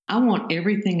I want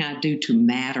everything I do to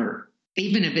matter,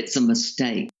 even if it's a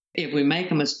mistake. If we make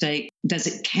a mistake, does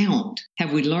it count?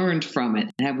 Have we learned from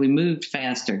it? Have we moved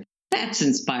faster? That's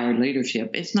inspired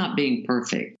leadership. It's not being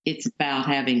perfect. It's about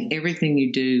having everything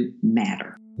you do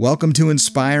matter. Welcome to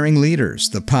Inspiring Leaders,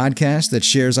 the podcast that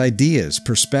shares ideas,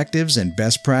 perspectives, and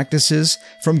best practices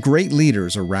from great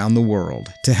leaders around the world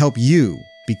to help you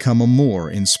become a more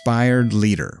inspired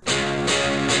leader.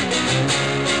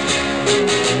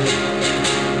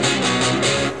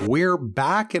 We're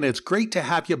back, and it's great to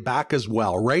have you back as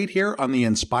well, right here on the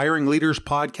Inspiring Leaders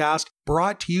podcast,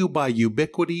 brought to you by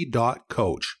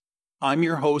Ubiquity.coach. I'm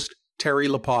your host, Terry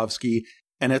Lipovski,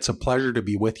 and it's a pleasure to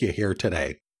be with you here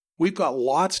today. We've got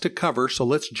lots to cover, so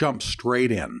let's jump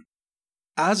straight in.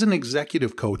 As an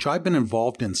executive coach, I've been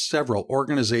involved in several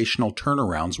organizational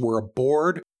turnarounds where a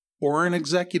board or an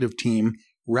executive team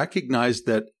recognized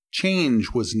that change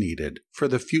was needed for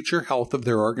the future health of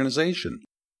their organization.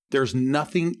 There's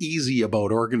nothing easy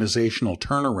about organizational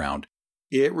turnaround.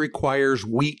 It requires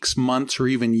weeks, months, or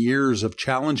even years of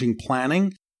challenging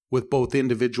planning with both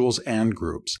individuals and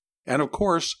groups. And of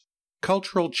course,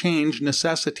 cultural change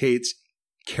necessitates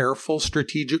careful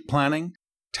strategic planning,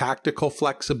 tactical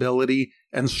flexibility,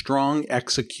 and strong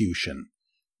execution.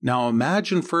 Now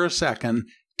imagine for a second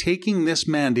taking this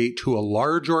mandate to a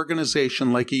large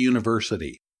organization like a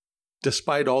university.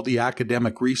 Despite all the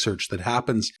academic research that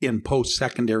happens in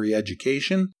post-secondary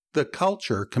education, the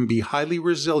culture can be highly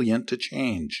resilient to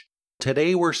change.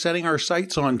 Today, we're setting our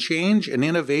sights on change and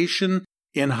innovation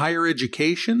in higher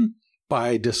education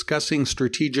by discussing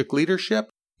strategic leadership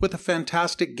with a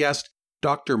fantastic guest,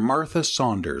 Dr. Martha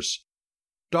Saunders.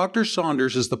 Dr.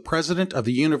 Saunders is the president of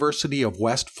the University of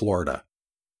West Florida.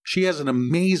 She has an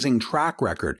amazing track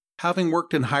record, having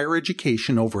worked in higher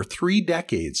education over 3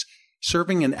 decades,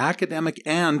 serving in academic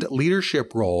and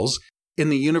leadership roles in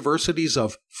the universities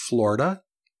of Florida,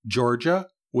 Georgia,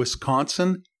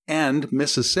 Wisconsin, and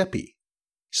Mississippi.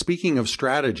 Speaking of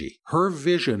strategy, her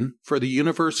vision for the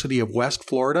University of West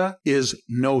Florida is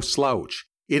no slouch.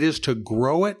 It is to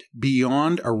grow it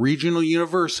beyond a regional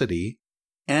university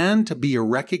and to be a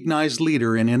recognized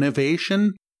leader in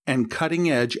innovation and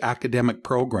cutting-edge academic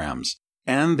programs,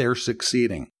 and they're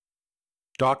succeeding.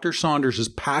 Dr. Saunders is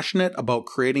passionate about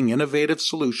creating innovative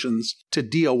solutions to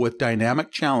deal with dynamic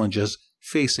challenges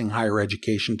facing higher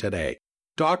education today.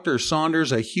 Dr.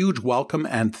 Saunders, a huge welcome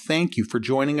and thank you for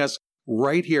joining us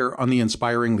right here on the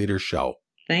Inspiring Leaders Show.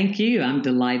 Thank you. I'm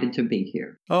delighted to be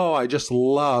here. Oh, I just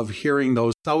love hearing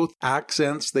those South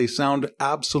accents. They sound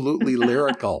absolutely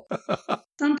lyrical.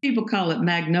 Some people call it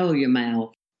magnolia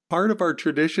mouth. Part of our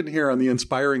tradition here on the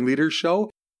Inspiring Leaders Show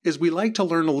is we like to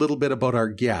learn a little bit about our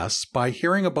guests by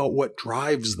hearing about what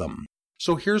drives them.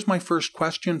 So here's my first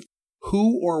question.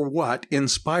 Who or what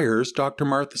inspires Dr.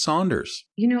 Martha Saunders?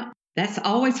 You know, that's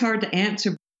always hard to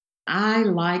answer. I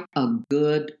like a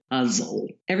good puzzle.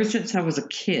 Ever since I was a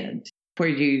kid, where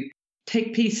you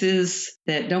take pieces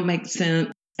that don't make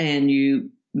sense and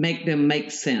you make them make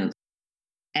sense.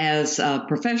 As a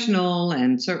professional,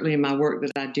 and certainly in my work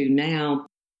that I do now,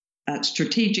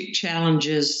 strategic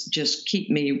challenges just keep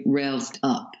me revved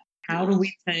up. How do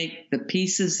we take the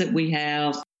pieces that we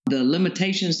have, the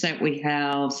limitations that we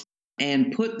have,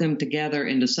 and put them together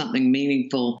into something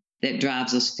meaningful that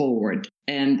drives us forward?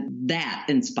 And that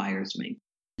inspires me.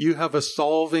 You have a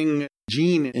solving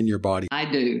gene in your body.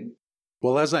 I do.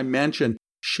 Well, as I mentioned,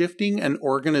 shifting an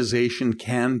organization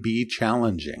can be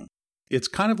challenging. It's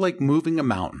kind of like moving a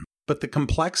mountain. But the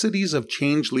complexities of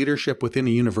change leadership within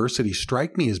a university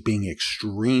strike me as being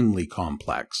extremely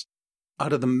complex.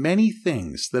 Out of the many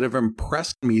things that have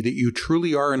impressed me that you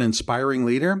truly are an inspiring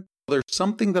leader, there's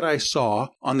something that I saw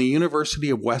on the University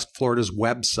of West Florida's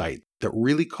website that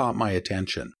really caught my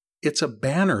attention. It's a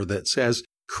banner that says,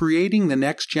 "Creating the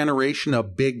next generation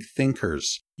of big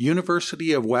thinkers.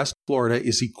 University of West Florida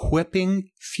is equipping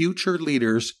future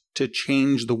leaders to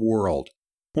change the world."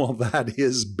 Well, that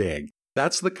is big.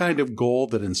 That's the kind of goal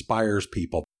that inspires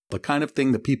people, the kind of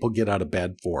thing that people get out of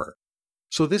bed for.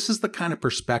 So this is the kind of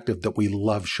perspective that we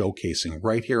love showcasing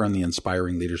right here on the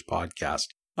Inspiring Leaders podcast.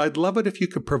 I'd love it if you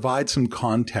could provide some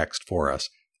context for us.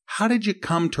 How did you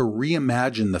come to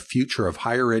reimagine the future of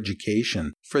higher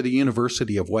education for the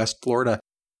University of West Florida?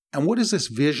 And what is this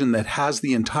vision that has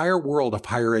the entire world of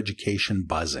higher education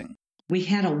buzzing? We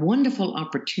had a wonderful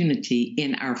opportunity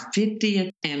in our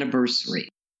 50th anniversary.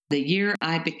 The year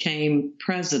I became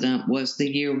president was the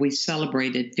year we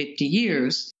celebrated 50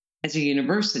 years as a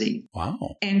university.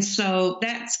 Wow. And so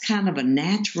that's kind of a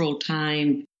natural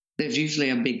time. There's usually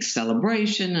a big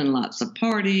celebration and lots of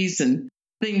parties and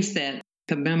things that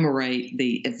commemorate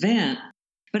the event.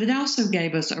 But it also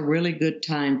gave us a really good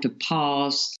time to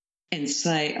pause and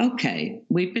say, okay,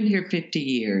 we've been here 50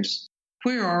 years.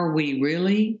 Where are we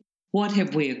really? What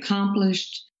have we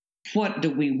accomplished? What do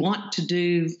we want to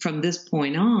do from this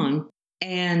point on?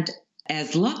 And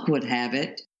as luck would have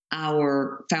it,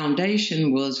 our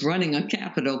foundation was running a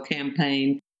capital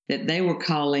campaign that they were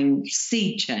calling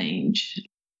Sea Change,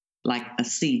 like a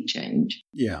sea change.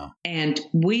 Yeah. And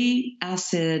I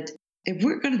said, if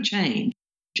we're going to change,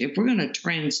 if we're going to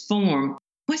transform,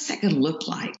 what's that going to look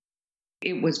like?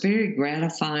 It was very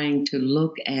gratifying to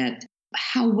look at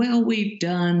how well we've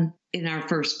done in our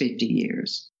first 50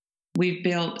 years. We've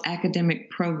built academic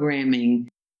programming.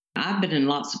 I've been in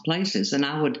lots of places, and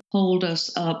I would hold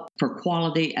us up for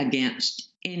quality against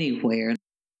anywhere.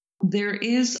 There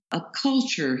is a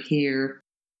culture here,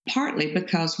 partly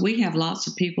because we have lots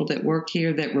of people that work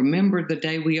here that remember the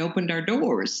day we opened our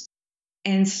doors.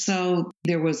 And so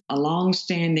there was a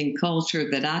long-standing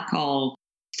culture that I call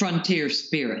frontier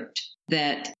spirit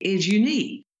that is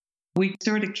unique. We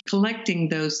started collecting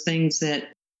those things that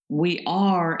we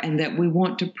are and that we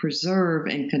want to preserve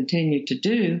and continue to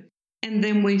do. And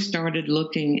then we started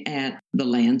looking at the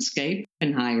landscape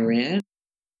in higher ed.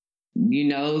 You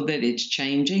know that it's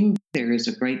changing. There is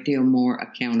a great deal more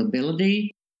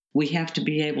accountability. We have to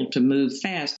be able to move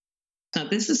fast. Now,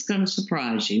 this is going to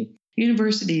surprise you.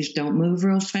 Universities don't move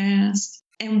real fast.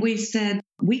 And we said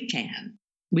we can.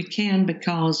 We can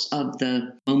because of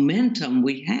the momentum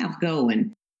we have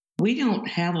going. We don't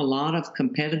have a lot of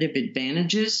competitive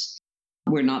advantages.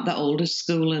 We're not the oldest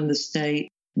school in the state.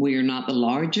 We are not the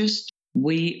largest.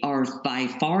 We are by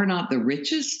far not the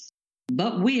richest,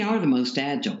 but we are the most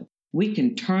agile. We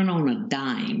can turn on a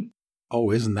dime.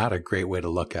 Oh, isn't that a great way to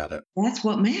look at it? That's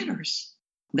what matters.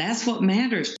 That's what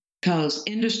matters because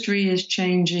industry is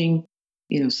changing,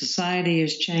 society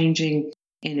is changing.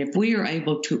 And if we are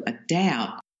able to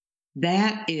adapt,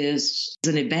 that is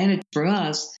an advantage for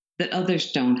us that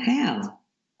others don't have.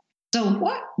 So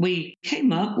what we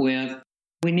came up with,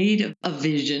 we need a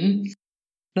vision,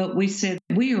 but we said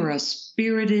we are a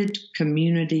spirited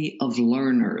community of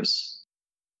learners.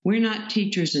 We're not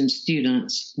teachers and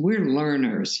students. We're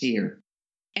learners here.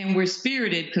 And we're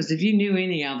spirited because if you knew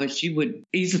any of us, you would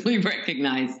easily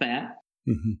recognize that.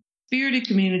 Mm-hmm. Spirited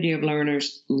community of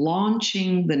learners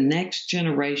launching the next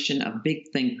generation of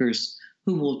big thinkers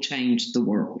who will change the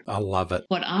world. I love it.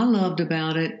 What I loved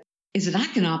about it is that I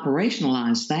can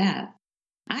operationalize that.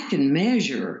 I can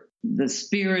measure the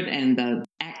spirit and the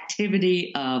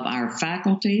activity of our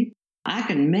faculty. I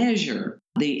can measure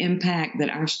the impact that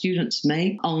our students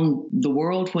make on the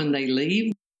world when they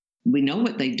leave. We know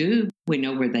what they do. We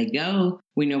know where they go.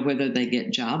 We know whether they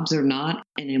get jobs or not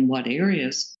and in what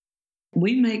areas.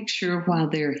 We make sure while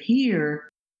they're here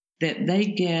that they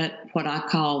get what I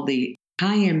call the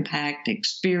high impact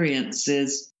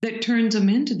experiences that turns them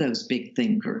into those big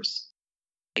thinkers.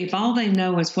 If all they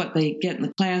know is what they get in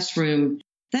the classroom,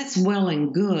 that's well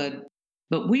and good,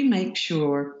 but we make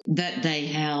sure that they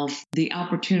have the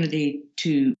opportunity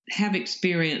to have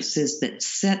experiences that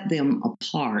set them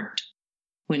apart.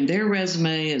 When their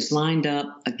resume is lined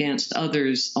up against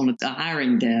others on a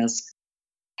hiring desk,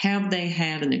 have they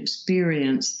had an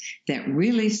experience that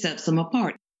really sets them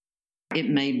apart? It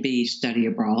may be study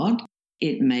abroad.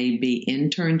 It may be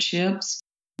internships.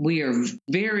 We are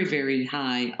very, very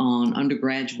high on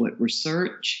undergraduate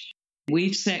research.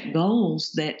 We've set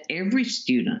goals that every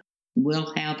student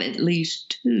will have at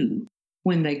least 2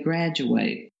 when they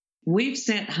graduate. We've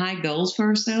set high goals for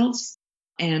ourselves,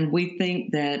 and we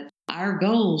think that our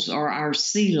goals are our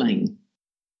ceiling.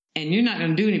 And you're not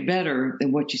going to do any better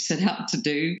than what you set out to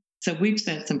do. So we've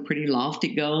set some pretty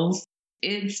lofty goals.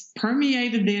 It's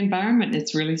permeated the environment.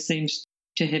 It really seems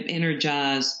to have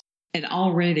energized an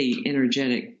already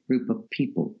energetic group of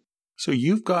people. So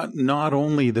you've got not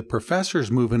only the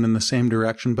professors moving in the same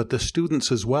direction, but the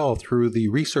students as well through the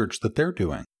research that they're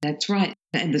doing. That's right.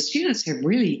 And the students have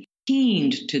really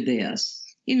keened to this.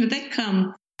 They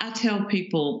come, I tell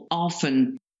people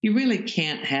often, you really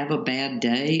can't have a bad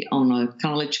day on a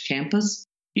college campus.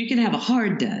 You can have a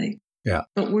hard day. Yeah.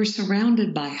 But we're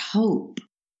surrounded by hope.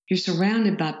 You're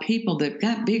surrounded by people that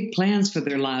got big plans for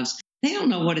their lives. They don't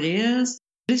know what it is.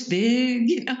 It's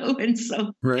big, and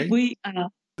so right.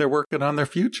 They're working on their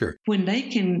future. When they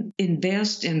can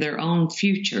invest in their own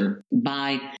future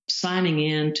by signing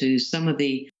in to some of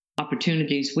the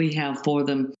opportunities we have for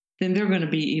them, then they're going to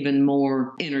be even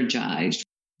more energized.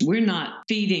 We're not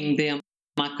feeding them.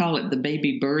 I call it the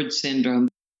baby bird syndrome.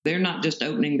 They're not just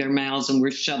opening their mouths and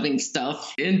we're shoving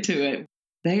stuff into it.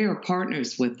 They are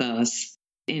partners with us,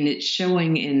 and it's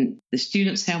showing in the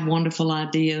students have wonderful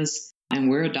ideas. and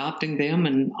we're adopting them,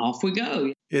 and off we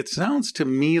go. It sounds to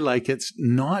me like it's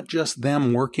not just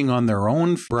them working on their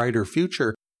own brighter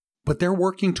future, but they're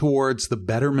working towards the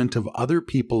betterment of other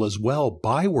people as well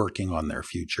by working on their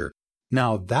future.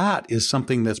 Now, that is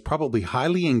something that's probably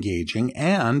highly engaging,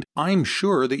 and I'm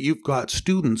sure that you've got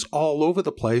students all over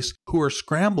the place who are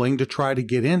scrambling to try to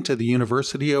get into the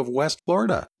University of West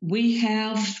Florida. We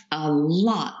have a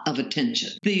lot of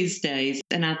attention these days,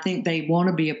 and I think they want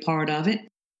to be a part of it.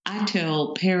 I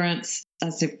tell parents,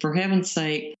 I say, for heaven's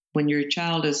sake, when your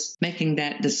child is making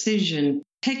that decision,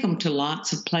 take them to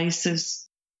lots of places,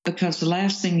 because the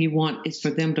last thing you want is for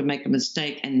them to make a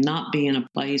mistake and not be in a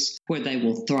place where they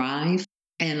will thrive.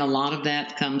 And a lot of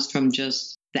that comes from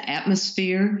just the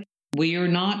atmosphere. We are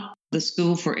not the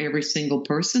school for every single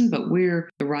person, but we're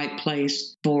the right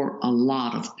place for a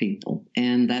lot of people.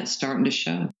 And that's starting to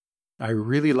show. I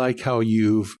really like how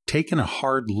you've taken a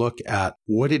hard look at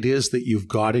what it is that you've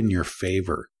got in your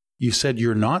favor. You said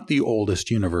you're not the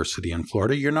oldest university in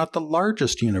Florida. You're not the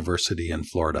largest university in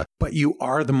Florida, but you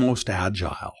are the most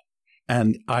agile.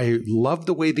 And I love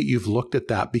the way that you've looked at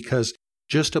that, because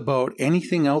just about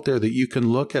anything out there that you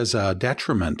can look as a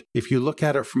detriment, if you look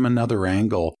at it from another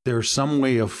angle, there's some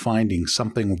way of finding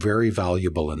something very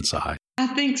valuable inside. I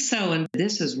think so. And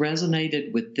this has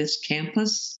resonated with this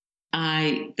campus.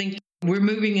 I think we're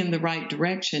moving in the right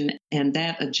direction, and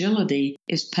that agility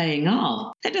is paying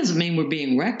off. That doesn't mean we're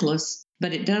being reckless,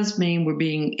 but it does mean we're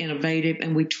being innovative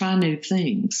and we try new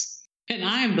things. And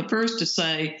I am the first to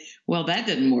say, well, that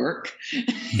didn't work.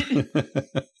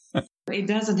 It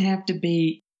doesn't have to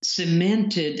be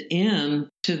cemented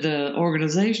into the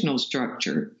organizational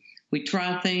structure. We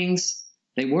try things,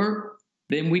 they work,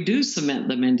 then we do cement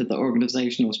them into the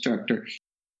organizational structure.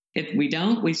 If we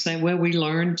don't, we say, well, we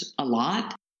learned a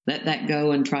lot. Let that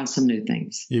go and try some new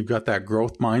things. You've got that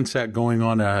growth mindset going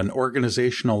on at an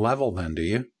organizational level then, do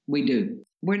you? We do.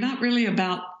 We're not really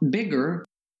about bigger.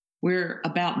 We're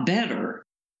about better.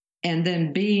 And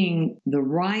then being the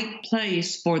right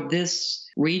place for this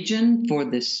region, for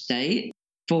this state,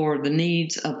 for the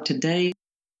needs of today.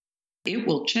 It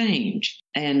will change,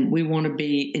 and we want to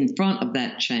be in front of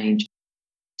that change.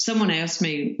 Someone asked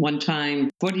me one time,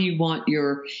 what do you want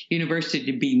your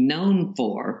university to be known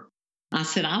for? I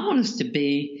said, I want us to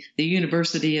be the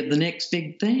university of the next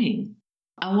big thing.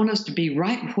 I want us to be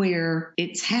right where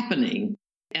it's happening.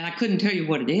 And I couldn't tell you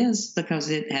what it is because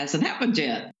it hasn't happened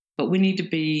yet. But we need to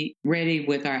be ready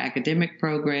with our academic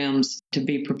programs to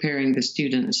be preparing the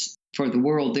students for the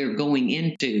world they're going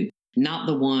into, not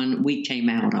the one we came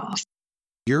out of.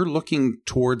 You're looking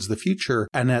towards the future.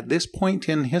 And at this point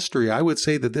in history, I would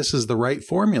say that this is the right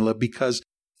formula, because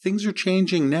things are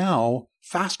changing now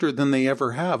faster than they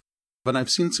ever have. And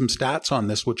I've seen some stats on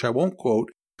this, which I won't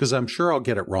quote because I'm sure I'll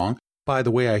get it wrong. By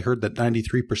the way, I heard that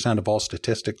 93% of all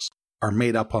statistics are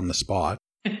made up on the spot.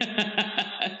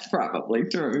 That's probably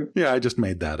true. Yeah, I just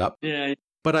made that up. Yeah.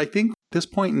 But I think at this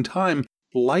point in time,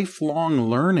 lifelong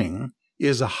learning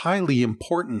is a highly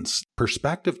important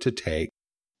perspective to take.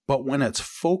 But when it's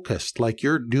focused like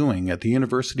you're doing at the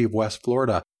University of West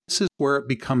Florida, this is where it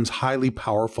becomes highly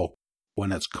powerful.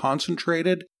 When it's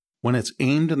concentrated, when it's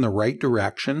aimed in the right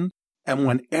direction, and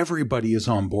when everybody is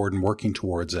on board and working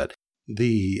towards it.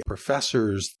 The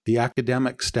professors, the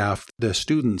academic staff, the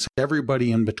students,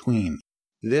 everybody in between.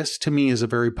 This, to me, is a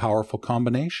very powerful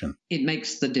combination. It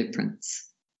makes the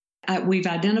difference. We've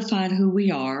identified who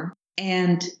we are,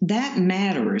 and that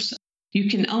matters. You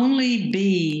can only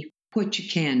be what you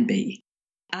can be.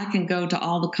 I can go to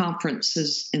all the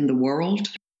conferences in the world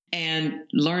and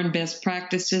learn best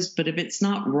practices, but if it's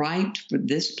not right for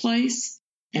this place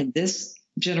and this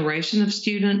generation of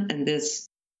student and this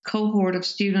cohort of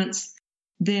students,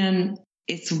 then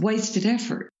it's wasted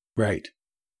effort. Right.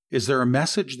 Is there a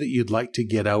message that you'd like to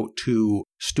get out to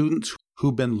students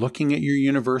who've been looking at your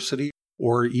university,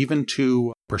 or even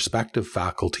to prospective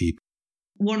faculty?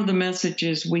 One of the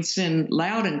messages we send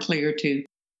loud and clear to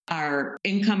our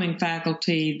incoming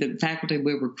faculty, the faculty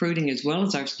we're recruiting, as well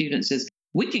as our students, is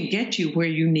we can get you where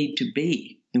you need to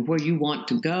be and where you want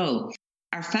to go.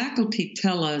 Our faculty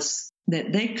tell us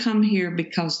that they come here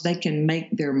because they can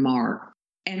make their mark.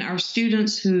 And our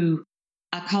students, who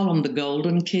I call them the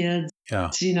golden kids,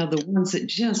 the ones that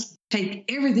just take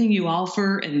everything you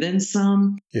offer and then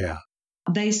some. Yeah.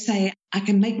 They say, I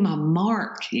can make my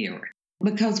mark here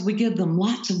because we give them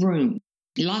lots of room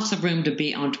to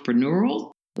be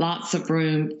entrepreneurial, lots of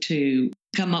room to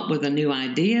come up with a new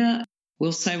idea.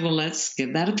 We'll say, well, let's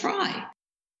give that a try.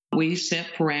 We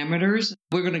set parameters.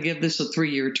 We're going to give this a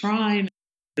 3-year try.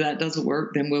 If that doesn't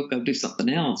work, then we'll go do something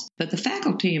else. But the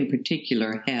faculty in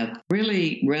particular have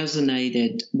really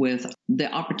resonated with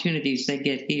the opportunities they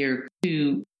get here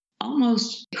to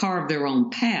almost carve their own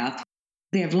path.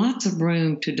 They have lots of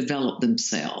room to develop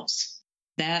themselves.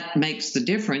 That makes the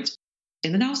difference.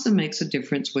 And it also makes a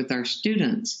difference with our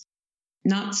students.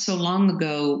 Not so long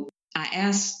ago, I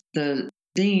asked the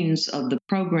deans of the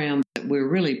program that we're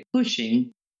really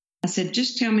pushing, I said,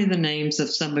 just tell me the names of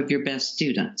some of your best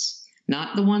students,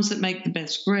 not the ones that make the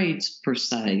best grades per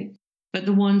se, but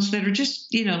the ones that are just,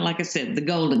 like I said, the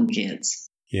golden kids.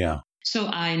 Yeah. So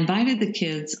I invited the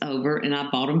kids over and I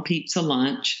bought them pizza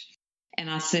lunch. And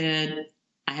I said,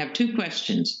 I have 2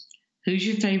 questions. Who's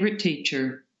your favorite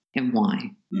teacher and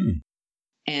why?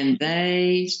 And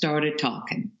they started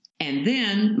talking. And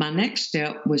then my next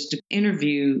step was to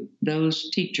interview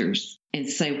those teachers and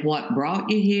say what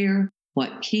brought you here,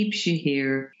 what keeps you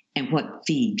here, and what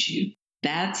feeds you.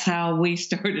 That's how we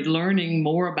started learning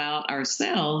more about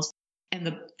ourselves and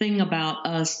the thing about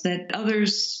us that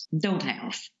others don't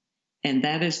have. And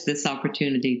that is this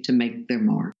opportunity to make their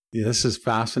mark. Yeah, this is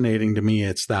fascinating to me.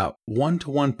 It's that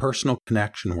one-to-one personal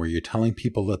connection where you're telling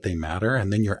people that they matter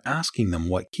and then you're asking them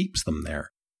what keeps them there.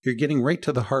 You're getting right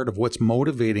to the heart of what's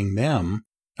motivating them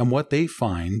and what they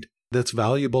find that's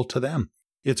valuable to them.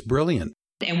 It's brilliant.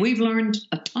 And we've learned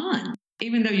a ton,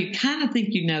 even though you kind of think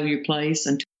you know your place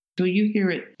until you hear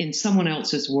it in someone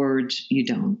else's words, you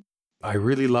don't. I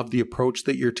really love the approach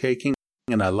that you're taking,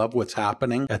 and I love what's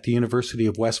happening at the University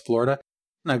of West Florida.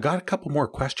 And I've got a couple more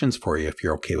questions for you, if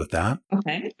you're okay with that.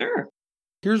 Okay, sure.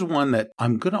 Here's one that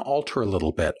I'm going to alter a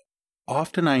little bit.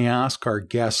 Often I ask our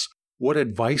guests what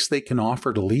advice they can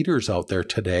offer to leaders out there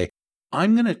today.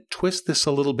 I'm going to twist this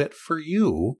a little bit for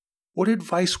you. What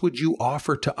advice would you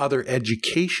offer to other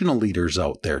educational leaders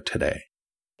out there today?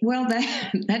 Well,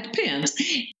 that depends.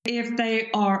 If they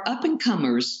are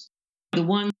up-and-comers, the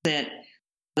ones that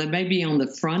they may be on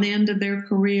the front end of their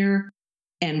career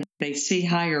and they see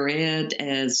higher ed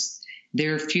as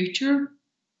their future,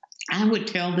 I would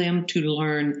tell them to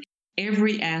learn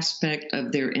every aspect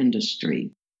of their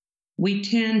industry. We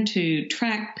tend to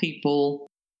track people.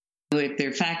 If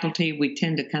they're faculty, we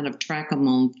tend to kind of track them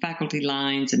on faculty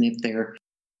lines. And if they're,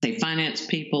 say, finance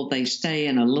people, they stay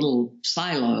in a little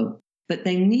silo. But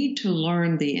they need to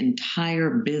learn the entire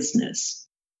business.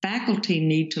 Faculty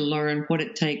need to learn what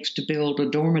it takes to build a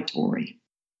dormitory.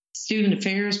 Student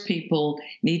affairs people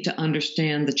need to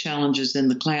understand the challenges in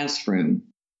the classroom.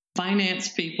 Finance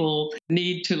people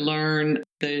need to learn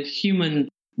the human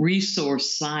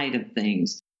resource side of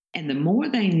things. And the more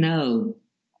they know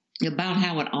about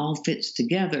how it all fits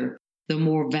together, the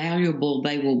more valuable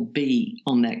they will be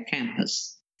on that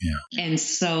campus. Yeah. And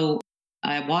so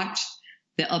I watch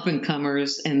the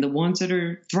up-and-comers, and the ones that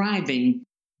are thriving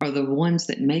are the ones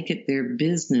that make it their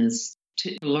business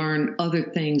to learn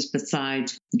other things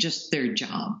besides just their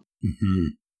job. Mm-hmm.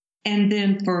 And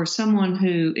then for someone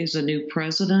who is a new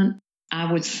president,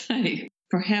 I would say,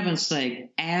 for heaven's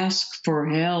sake, ask for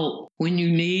help when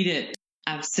you need it.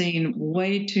 I've seen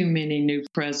way too many new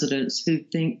presidents who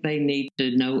think they need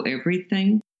to know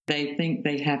everything. They think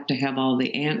they have to have all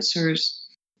the answers.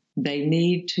 They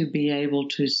need to be able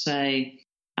to say,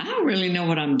 I don't really know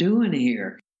what I'm doing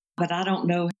here, but I don't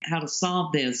know how to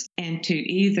solve this. And to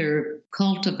either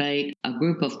cultivate a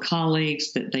group of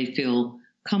colleagues that they feel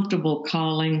comfortable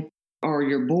calling, or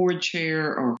your board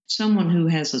chair, or someone who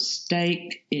has a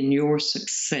stake in your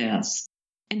success.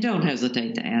 And don't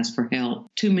hesitate to ask for help.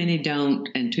 Too many don't,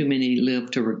 and too many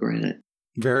live to regret it.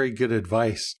 Very good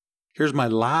advice. Here's my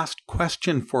last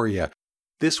question for you.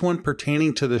 This one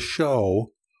pertaining to the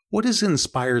show. What does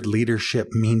inspired leadership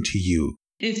mean to you?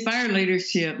 Inspired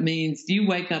leadership means you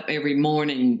wake up every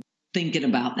morning thinking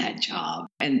about that job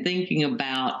and thinking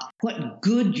about what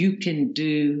good you can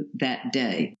do that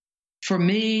day. For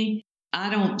me, I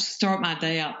don't start my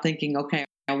day out thinking, okay,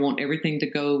 I want everything to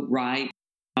go right.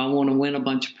 I want to win a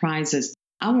bunch of prizes.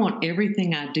 I want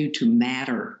everything I do to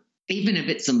matter, even if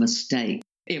it's a mistake.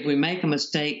 If we make a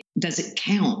mistake, does it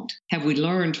count? Have we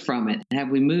learned from it? Have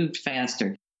we moved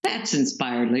faster? That's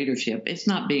inspired leadership. It's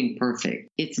not being perfect.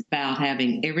 It's about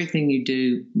having everything you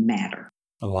do matter.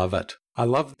 I love it. I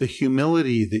love the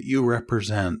humility that you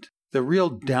represent, the real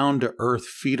down-to-earth,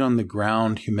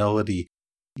 feet-on-the-ground humility,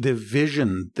 the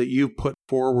vision that you put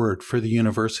forward for the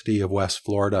University of West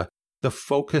Florida, the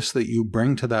focus that you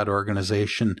bring to that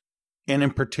organization, and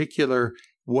in particular,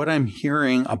 what I'm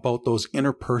hearing about those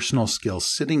interpersonal skills,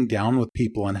 sitting down with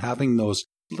people and having those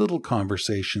little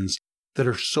conversations that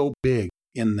are so big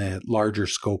in the larger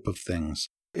scope of things.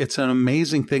 It's an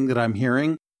amazing thing that I'm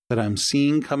hearing, that I'm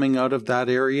seeing coming out of that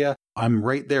area. I'm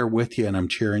right there with you and I'm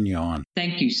cheering you on.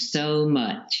 Thank you so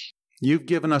much. You've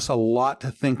given us a lot to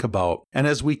think about, and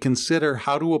as we consider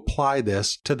how to apply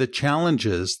this to the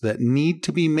challenges that need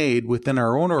to be made within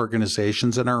our own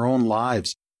organizations and our own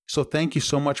lives. So thank you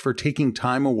so much for taking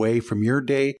time away from your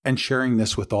day and sharing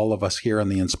this with all of us here on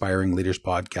the Inspiring Leaders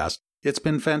Podcast. It's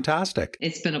been fantastic.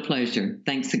 It's been a pleasure.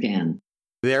 Thanks again.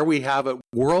 There we have it.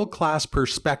 World-class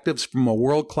perspectives from a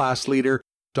world-class leader,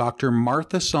 Dr.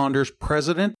 Martha Saunders,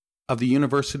 President of the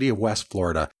University of West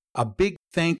Florida. A big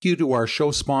thank you to our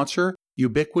show sponsor,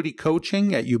 Ubiquity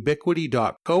Coaching at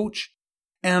ubiquity.coach.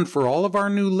 And for all of our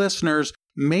new listeners,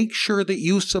 make sure that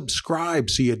you subscribe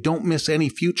so you don't miss any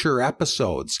future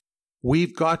episodes.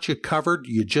 We've got you covered.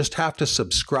 You just have to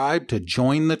subscribe to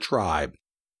join the tribe.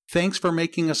 Thanks for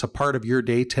making us a part of your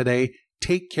day today.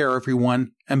 Take care,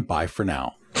 everyone, and bye for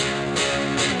now.